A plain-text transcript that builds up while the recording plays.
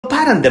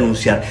paran de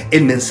anunciar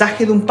el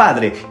mensaje de un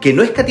padre que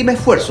no escatima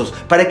esfuerzos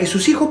para que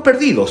sus hijos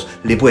perdidos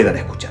le puedan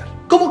escuchar.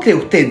 ¿Cómo cree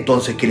usted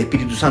entonces que el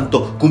Espíritu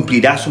Santo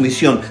cumplirá su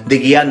misión de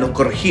guiarnos,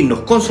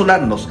 corregirnos,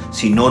 consolarnos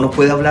si no nos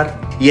puede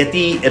hablar? Y a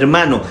ti,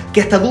 hermano, que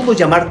hasta dudo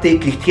llamarte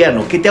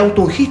cristiano, que te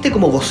autoungiste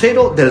como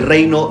vocero del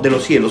reino de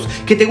los cielos,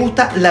 que te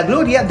gusta la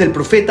gloria del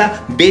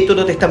profeta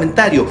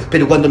veterotestamentario,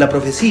 pero cuando la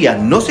profecía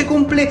no se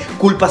cumple,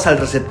 culpas al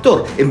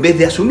receptor en vez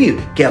de asumir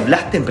que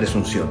hablaste en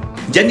presunción.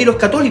 Ya ni los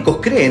católicos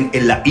creen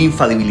en la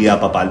infalibilidad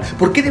papal.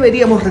 ¿Por qué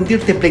deberíamos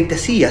rendirte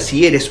pleitesía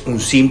si eres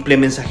un simple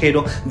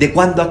mensajero? ¿De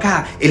cuando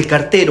acá el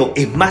cartero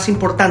es más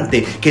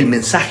importante que el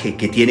mensaje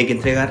que tiene que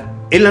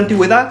entregar? En la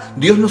antigüedad,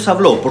 Dios nos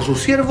habló por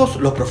sus siervos,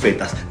 los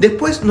profetas.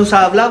 Después nos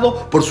ha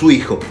hablado por su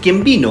Hijo,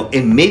 quien vino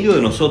en medio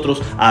de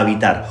nosotros a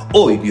habitar.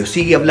 Hoy Dios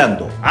sigue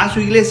hablando a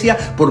su iglesia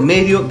por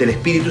medio del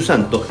Espíritu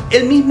Santo,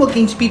 el mismo que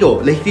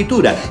inspiró la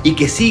Escritura y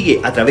que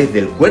sigue a través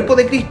del cuerpo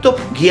de Cristo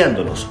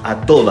guiándonos a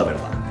toda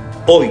verdad.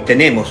 Hoy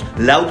tenemos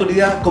la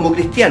autoridad como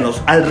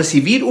cristianos al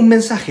recibir un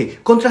mensaje,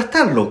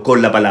 contrastarlo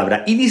con la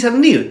palabra y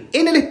discernir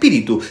en el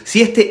Espíritu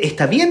si este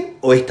está bien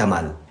o está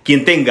mal.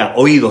 Quien tenga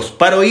oídos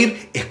para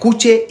oír,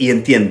 escuche y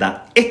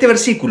entienda. Este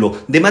versículo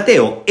de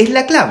Mateo es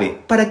la clave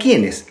para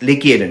quienes le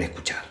quieren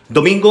escuchar.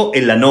 Domingo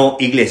en la No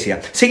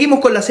Iglesia. Seguimos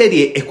con la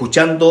serie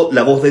Escuchando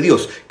la voz de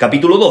Dios.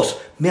 Capítulo 2.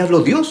 ¿Me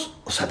habló Dios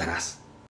o Satanás?